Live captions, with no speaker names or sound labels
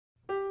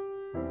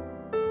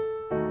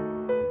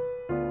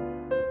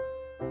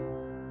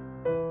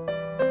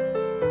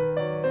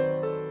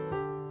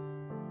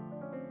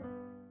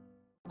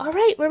All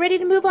right, we're ready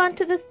to move on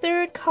to the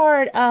third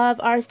card of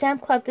our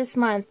stamp club this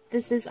month.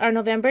 This is our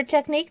November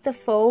technique, the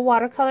Faux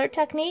Watercolor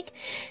technique.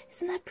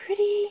 Isn't that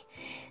pretty?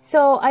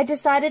 So I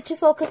decided to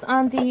focus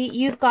on the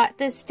You've Got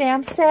This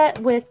stamp set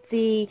with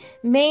the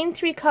main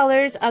three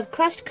colors of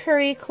Crushed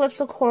Curry,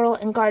 Calypso Coral,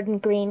 and Garden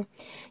Green.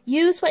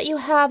 Use what you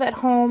have at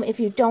home. If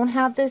you don't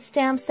have this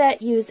stamp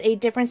set, use a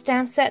different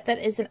stamp set that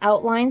is an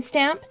outline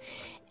stamp.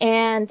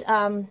 And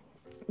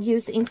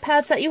use the ink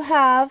pads that you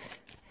have.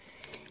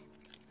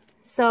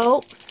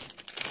 So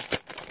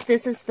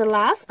this is the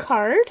last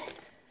card.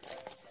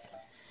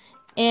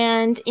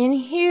 And in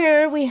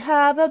here we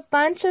have a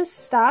bunch of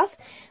stuff.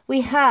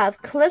 We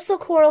have Calypso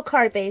Coral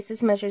card base.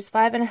 This measures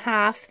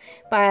 5.5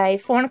 by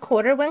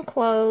 4.25 when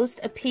closed.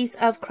 A piece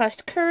of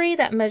Crushed Curry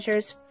that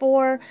measures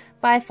 4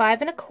 by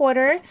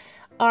 5.25.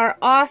 Our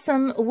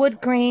awesome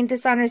wood grain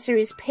designer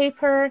series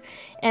paper,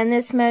 and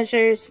this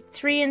measures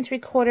 3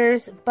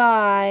 3/4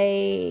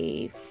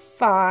 by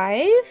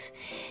 5.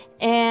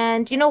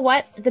 And you know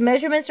what? The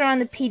measurements are on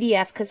the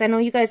PDF because I know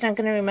you guys aren't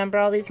going to remember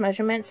all these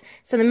measurements.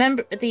 So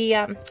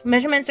the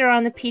measurements are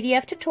on the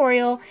PDF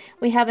tutorial.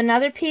 We have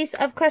another piece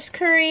of Crushed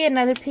Curry,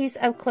 another piece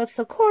of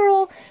Calypso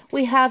Coral.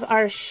 We have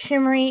our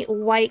shimmery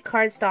white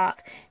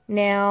cardstock.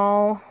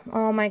 Now,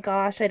 oh my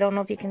gosh, I don't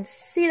know if you can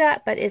see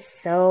that, but it's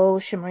so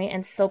shimmery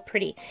and so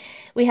pretty.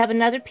 We have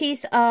another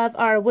piece of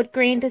our wood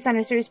grain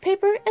designer series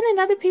paper and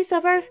another piece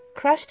of our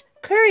Crushed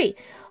Curry.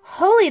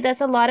 Holy,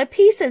 that's a lot of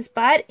pieces,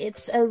 but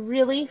it's a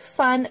really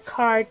fun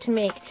card to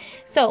make.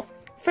 So,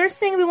 first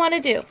thing we want to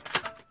do,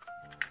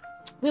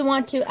 we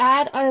want to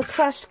add our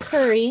Crushed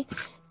Curry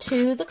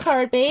to the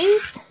card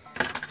base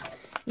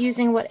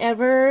using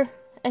whatever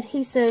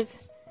adhesive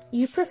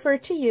you prefer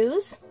to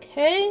use.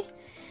 Okay.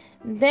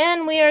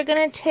 Then we are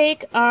going to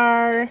take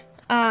our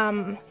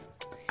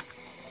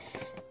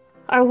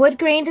wood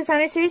grain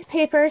designer series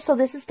paper. So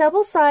this is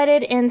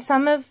double-sided, and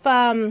some of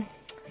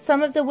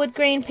the wood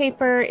grain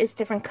paper is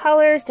different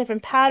colors,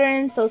 different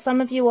patterns. So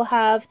some of you will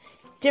have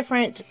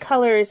different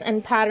colors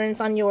and patterns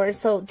on yours.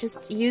 So just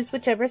use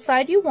whichever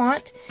side you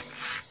want.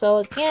 So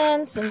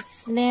again, some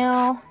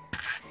snail.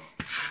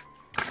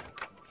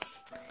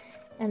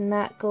 And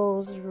that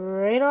goes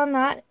right on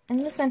that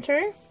in the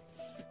center.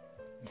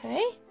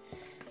 Okay.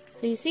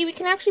 So you see, we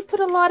can actually put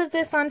a lot of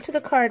this onto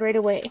the card right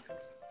away.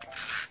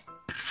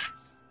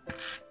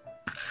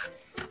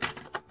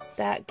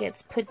 That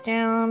gets put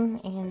down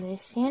in the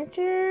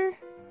center.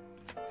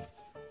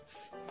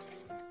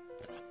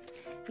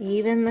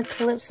 Even the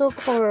Calypso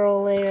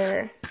Coral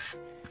layer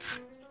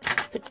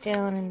put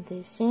down in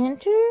the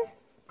center.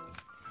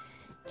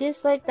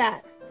 Just like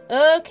that.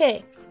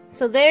 Okay,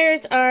 so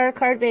there's our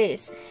card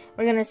base.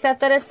 We're going to set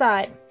that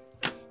aside.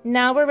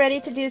 Now we're ready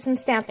to do some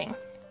stamping.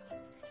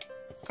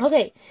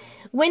 Okay,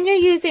 when you're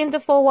using the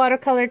Faux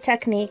Watercolor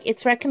technique,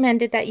 it's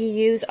recommended that you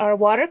use our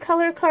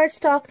watercolor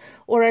cardstock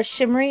or a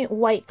shimmery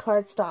white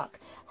cardstock.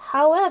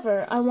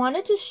 However, I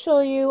wanted to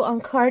show you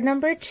on card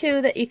number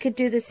 2 that you could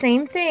do the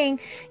same thing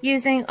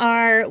using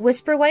our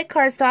Whisper White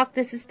cardstock.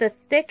 This is the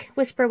thick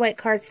Whisper White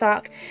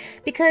cardstock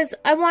because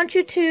I want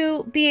you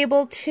to be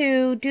able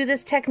to do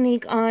this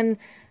technique on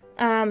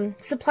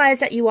supplies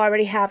that you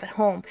already have at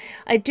home.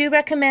 I do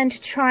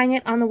recommend trying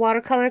it on the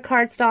watercolor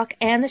cardstock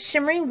and the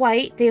shimmery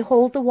white. They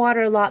hold the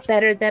water a lot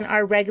better than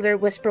our regular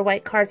Whisper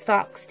White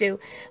cardstocks do.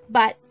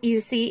 But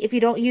you see, if you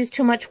don't use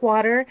too much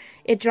water,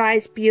 it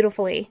dries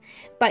beautifully.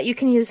 But you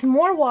can use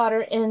more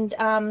water and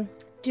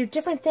do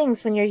different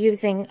things when you're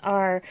using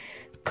our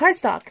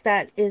cardstock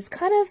that is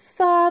kind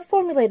of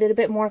formulated a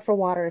bit more for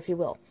water, if you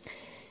will.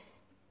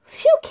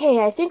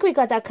 Okay, I think we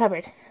got that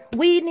covered.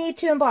 We need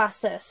to emboss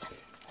this.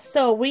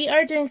 So we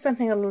are doing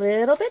something a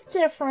little bit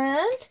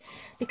different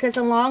because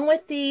along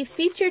with the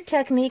feature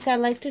technique, I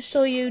like to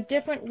show you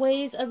different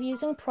ways of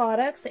using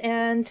products.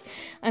 And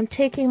I'm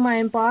taking my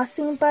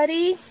embossing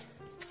buddy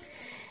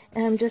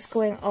and I'm just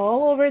going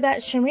all over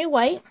that shimmery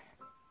white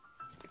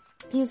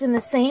using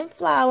the same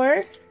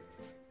flower.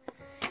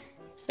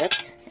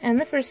 Oops, and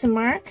the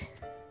Versamark.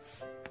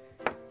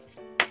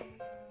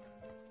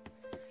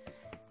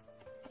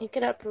 Ink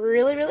it up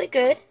really, really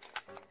good.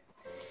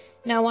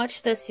 Now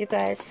watch this, you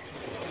guys.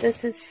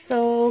 This is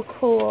so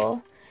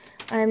cool.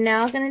 I'm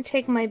now going to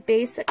take my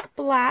basic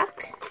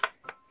black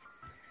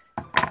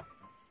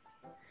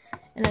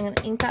and I'm going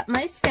to ink up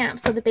my stamp.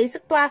 So the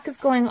basic black is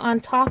going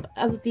on top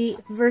of the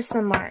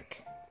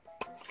Versamark.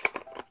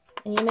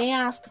 And you may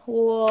ask,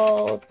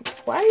 well,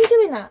 why are you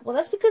doing that? Well,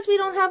 that's because we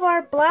don't have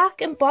our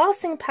black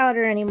embossing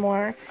powder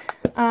anymore.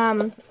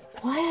 Why,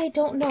 I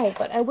don't know,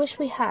 but I wish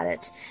we had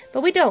it.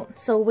 But we don't,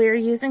 so we're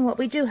using what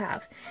we do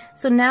have.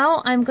 So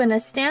now I'm going to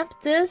stamp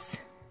this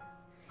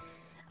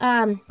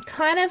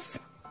kind of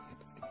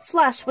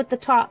flush with the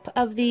top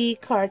of the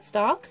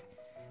cardstock.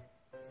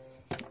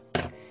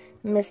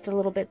 Missed a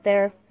little bit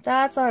there.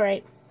 That's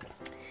alright.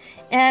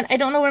 And I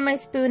don't know where my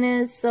spoon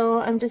is,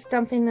 so I'm just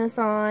dumping this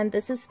on.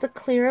 This is the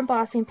clear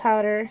embossing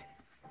powder.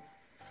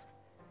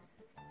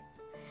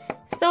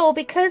 So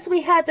because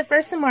we had the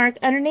Versamark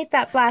underneath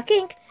that black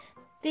ink,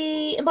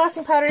 the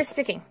embossing powder is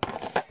sticking.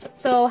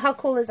 So how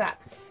cool is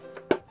that?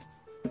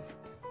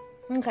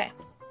 Okay.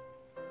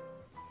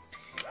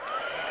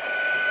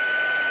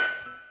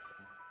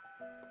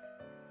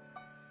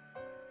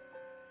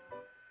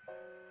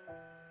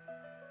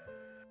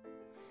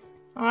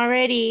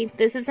 Alrighty,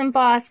 this is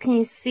embossed. Can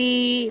you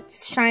see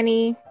it's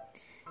shiny?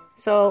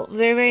 So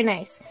very, very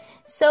nice.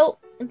 So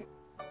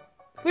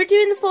we're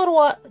doing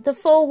the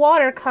full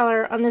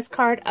watercolor on this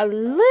card a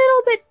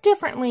little bit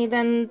differently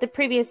than the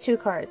previous two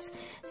cards.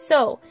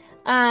 So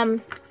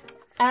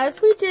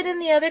as we did in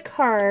the other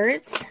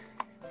cards,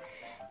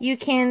 you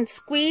can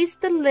squeeze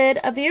the lid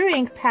of your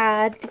ink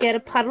pad to get a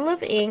puddle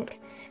of ink,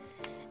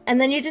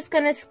 and then you're just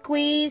going to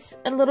squeeze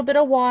a little bit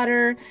of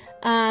water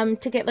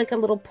to get like a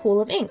little pool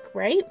of ink,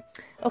 right?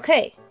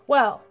 Okay,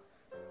 well,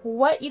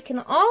 what you can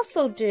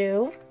also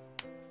do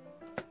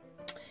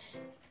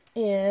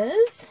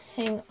is,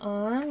 hang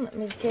on, let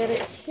me get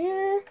it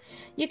here.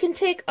 You can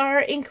take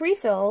our ink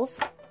refills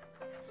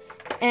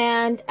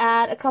and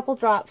add a couple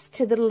drops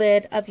to the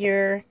lid of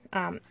your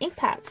ink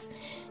pads.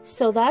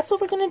 So that's what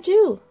we're going to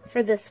do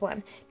for this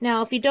one.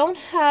 Now, if you don't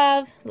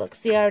have, look,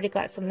 see, I already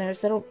got some there,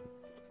 so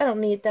I don't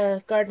need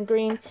the garden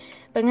green,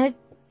 but I'm going to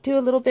do a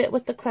little bit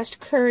with the crushed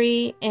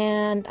curry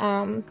and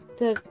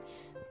the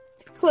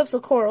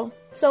Calypso coral.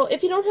 So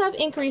if you don't have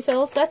ink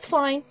refills, that's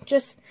fine.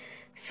 Just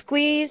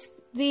squeeze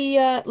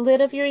the lid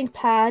of your ink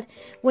pad.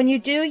 When you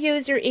do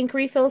use your ink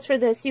refills for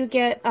this, you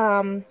get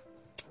a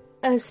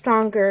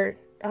stronger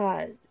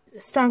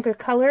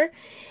color,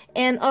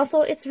 and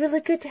also it's really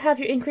good to have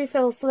your ink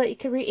refills so that you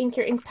can re-ink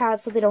your ink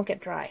pads so they don't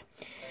get dry.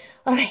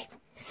 Alright,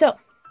 so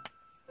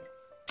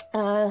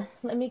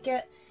let me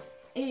get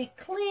a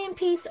clean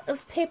piece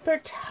of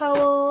paper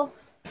towel.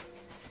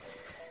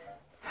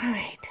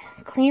 Alright,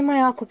 clean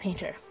my aqua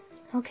painter.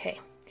 Okay,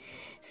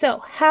 so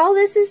how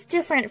this is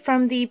different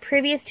from the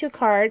previous two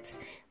cards,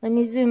 let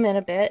me zoom in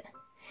a bit,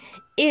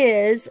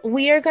 is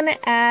we are going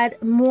to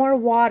add more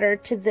water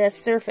to this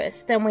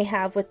surface than we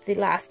have with the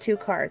last two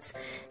cards.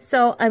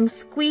 So I'm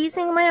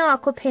squeezing my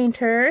aqua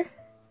painter,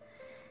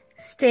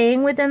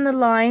 staying within the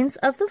lines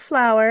of the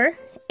flower,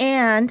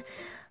 and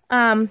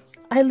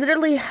I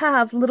literally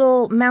have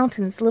little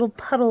mountains, little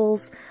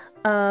puddles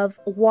of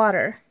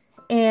water.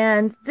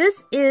 And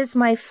this is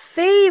my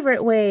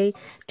favorite way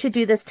to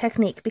do this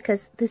technique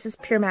because this is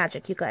pure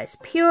magic, you guys.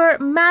 Pure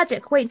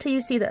magic. Wait until you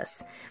see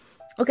this.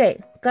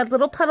 Okay, got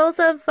little puddles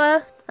of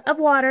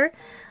water.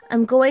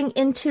 I'm going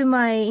into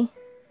my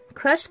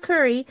crushed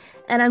curry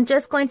and I'm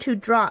just going to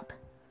drop.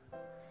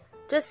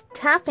 Just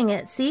tapping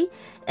it, see?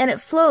 And it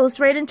flows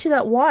right into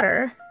that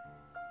water.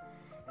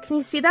 Can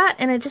you see that?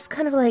 And it just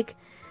kind of like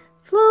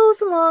flows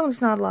along.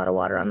 There's not a lot of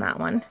water on that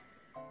one.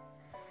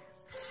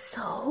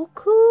 So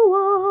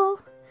cool.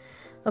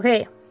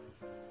 Okay.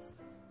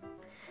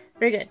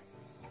 Very good.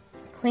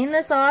 Clean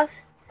this off.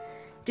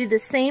 Do the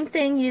same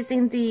thing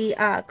using the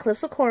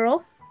Calypso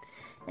coral.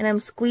 And I'm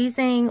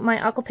squeezing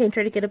my aqua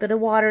painter to get a bit of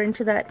water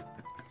into that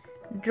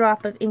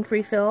drop of ink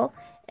refill.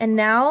 And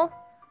now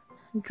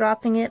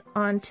dropping it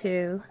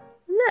onto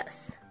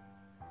this.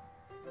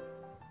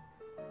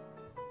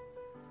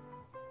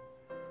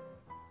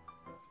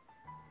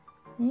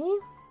 Okay.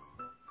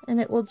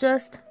 And it will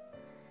just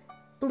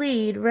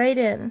bleed right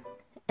in.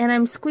 And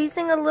I'm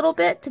squeezing a little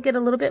bit to get a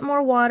little bit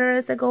more water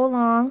as I go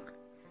along,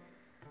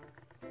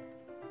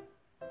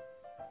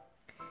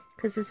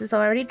 because this is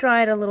already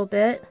dried a little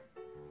bit.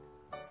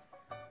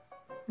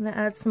 I'm going to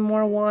add some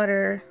more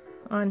water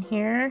on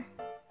here.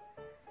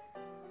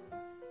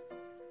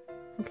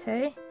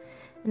 Okay,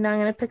 and now I'm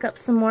going to pick up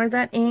some more of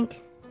that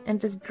ink and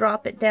just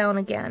drop it down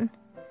again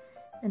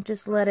and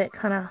just let it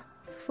kind of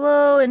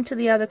flow into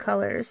the other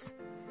colors.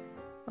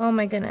 Oh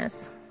my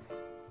goodness.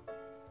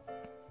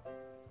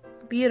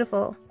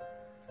 Beautiful.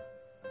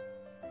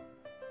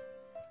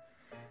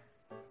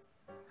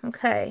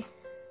 Okay.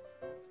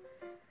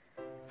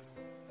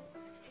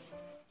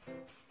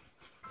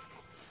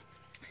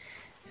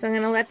 So I'm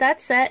going to let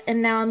that set,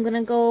 and now I'm going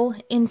to go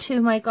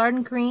into my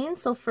garden green.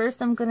 So first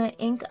I'm going to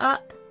ink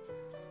up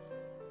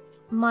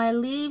my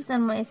leaves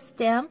and my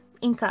stem.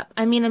 Ink up.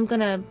 I mean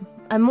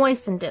I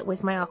moistened it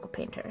with my aqua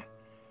painter.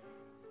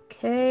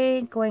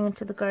 Okay, going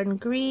into the garden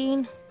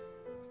green.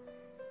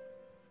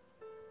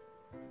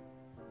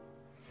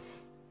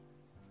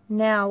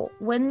 Now,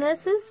 when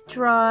this is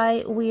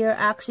dry, we are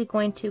actually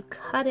going to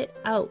cut it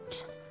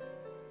out.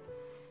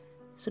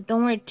 So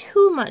don't worry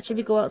too much if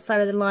you go outside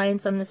of the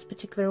lines on this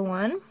particular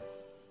one.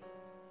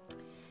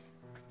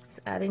 Just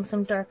adding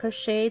some darker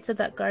shades of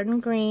that garden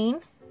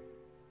green.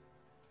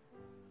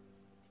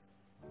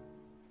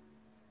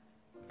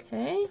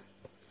 Okay.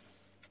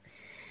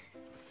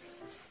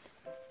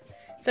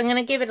 So I'm going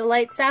to give it a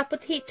light zap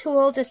with heat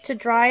tool just to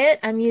dry it.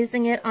 I'm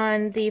using it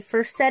on the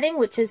first setting,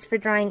 which is for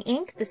drying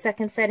ink. The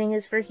second setting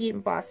is for heat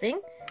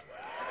embossing.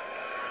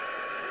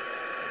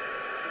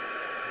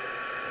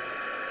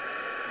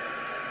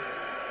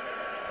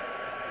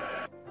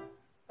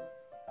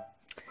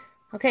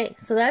 Okay,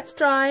 so that's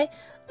dry.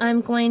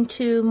 I'm going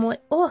to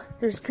oh,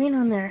 there's green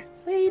on there.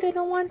 Wait, I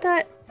don't want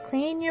that.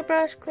 Clean your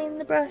brush, clean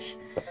the brush.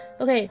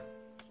 Okay,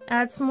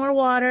 add some more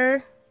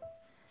water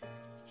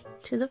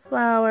to the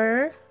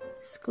flower.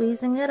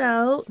 squeezing it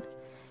out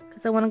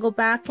because I want to go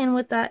back in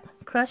with that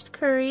crushed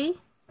curry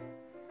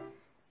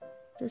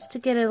just to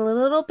get it a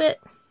little bit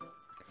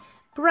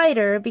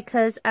brighter,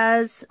 because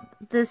as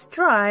this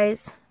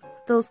dries,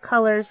 those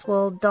colors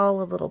will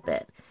dull a little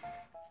bit.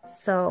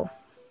 So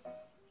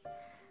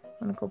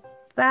I'm going to go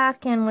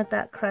back in with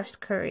that crushed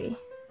curry.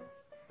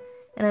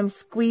 And I'm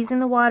squeezing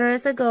the water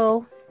as I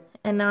go.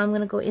 And now I'm going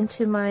to go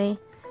into my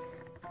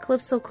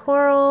Calypso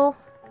Coral.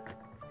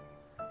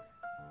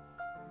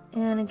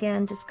 And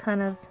again, just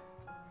kind of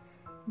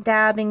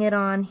dabbing it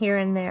on here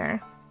and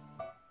there.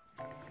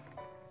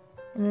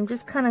 And I'm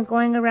just kind of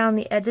going around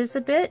the edges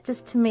a bit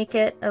just to make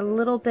it a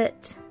little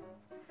bit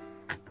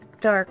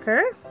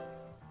darker.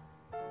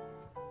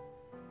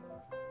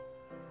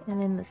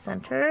 And in the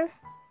center.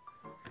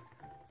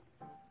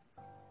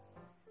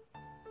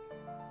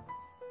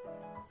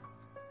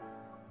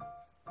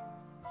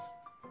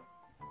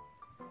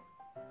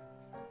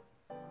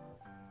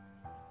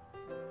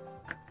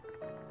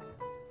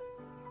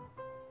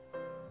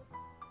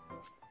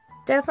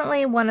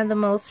 Definitely one of the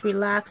most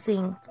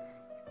relaxing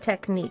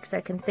techniques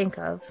I can think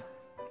of.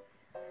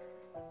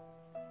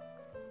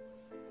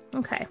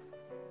 Okay.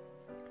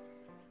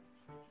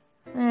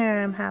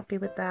 There, I'm happy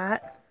with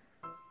that.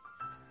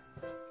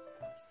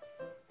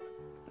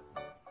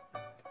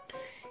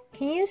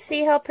 Can you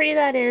see how pretty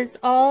that is?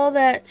 All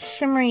that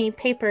shimmery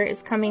paper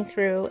is coming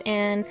through,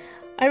 and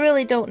I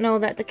really don't know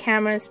that the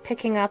camera is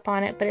picking up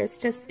on it, but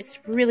it's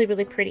really,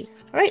 really pretty.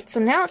 Alright, so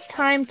now it's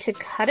time to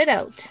cut it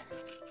out.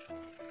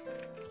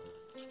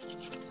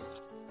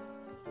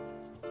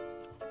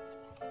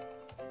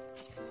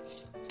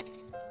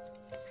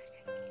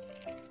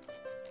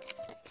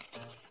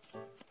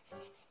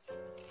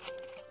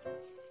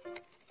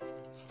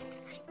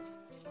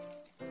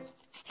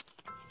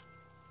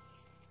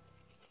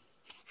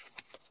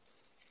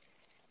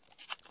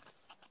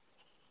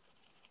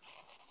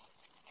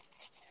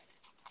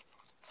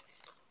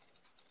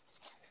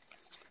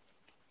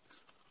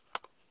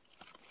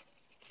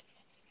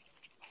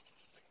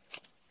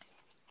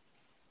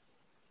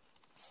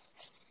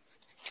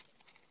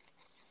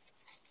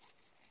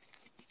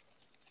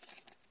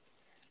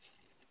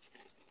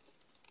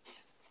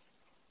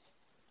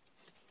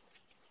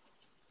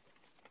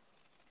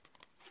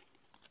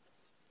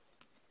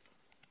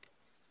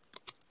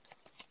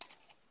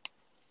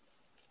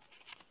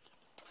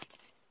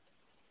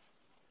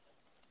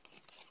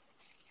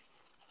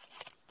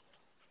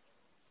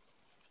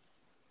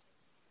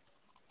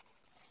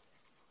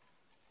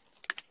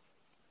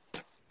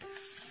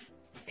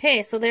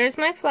 Okay, so there's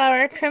my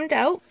flower trimmed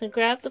out. So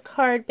grab the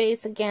card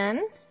base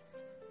again.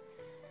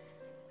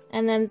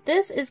 And then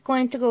this is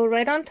going to go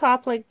right on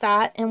top like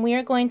that, and we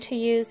are going to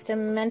use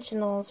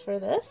dimensionals for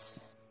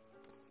this.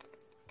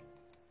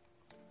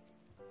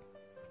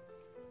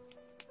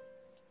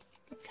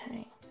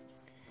 Okay,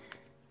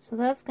 so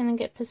that's going to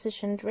get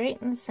positioned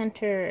right in the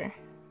center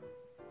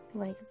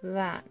like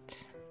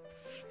that.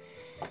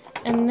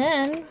 And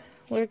then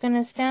we're going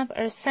to stamp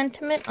our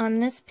sentiment on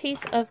this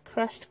piece of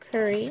crushed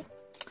curry.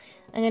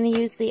 I'm going to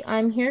use the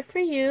I'm Here For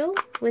You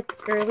with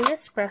Early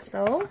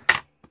Espresso.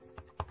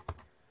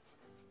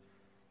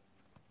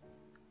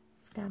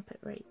 Stamp it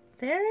right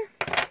there.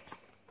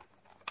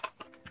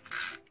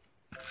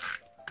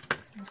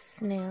 Some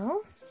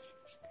snail.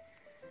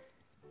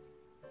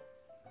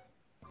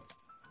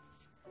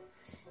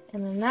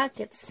 And then that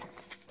gets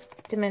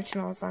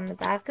dimensionals on the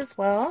back as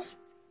well.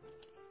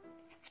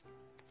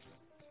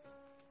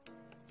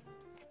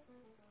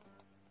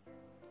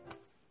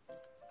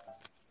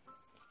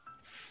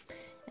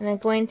 And I'm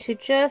going to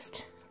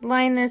just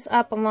line this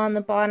up along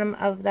the bottom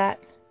of that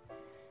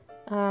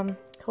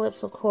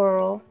Calypso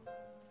Coral.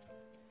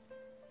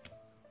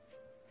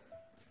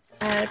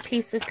 Add a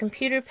piece of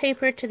computer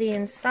paper to the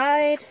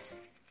inside.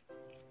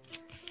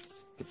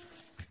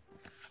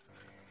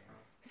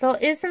 So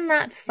isn't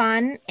that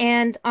fun?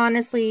 And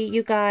honestly,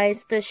 you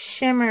guys, the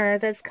shimmer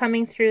that's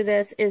coming through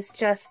this is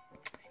just,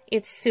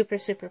 it's super,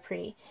 super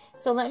pretty.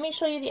 So let me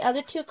show you the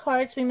other two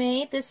cards we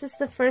made. This is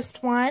the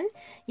first one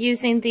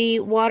using the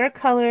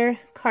watercolor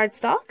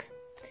cardstock.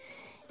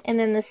 And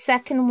then the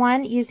second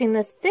one using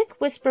the thick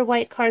Whisper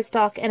White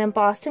cardstock and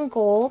embossed in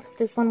gold.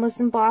 This one was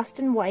embossed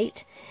in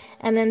white.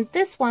 And then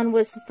this one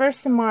was the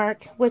first to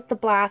mark with the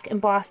black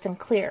embossed in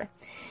clear.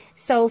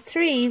 So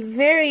 3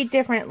 very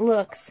different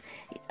looks,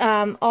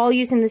 all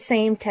using the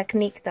same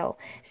technique though.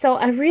 So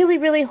I really,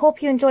 really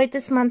hope you enjoyed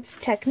this month's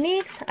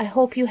techniques. I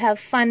hope you have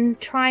fun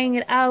trying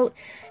it out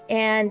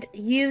and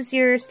use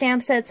your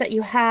stamp sets that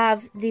you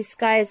have. The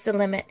sky's the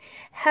limit.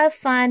 Have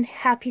fun,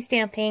 happy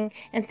stamping,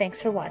 and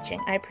thanks for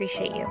watching. I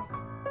appreciate you.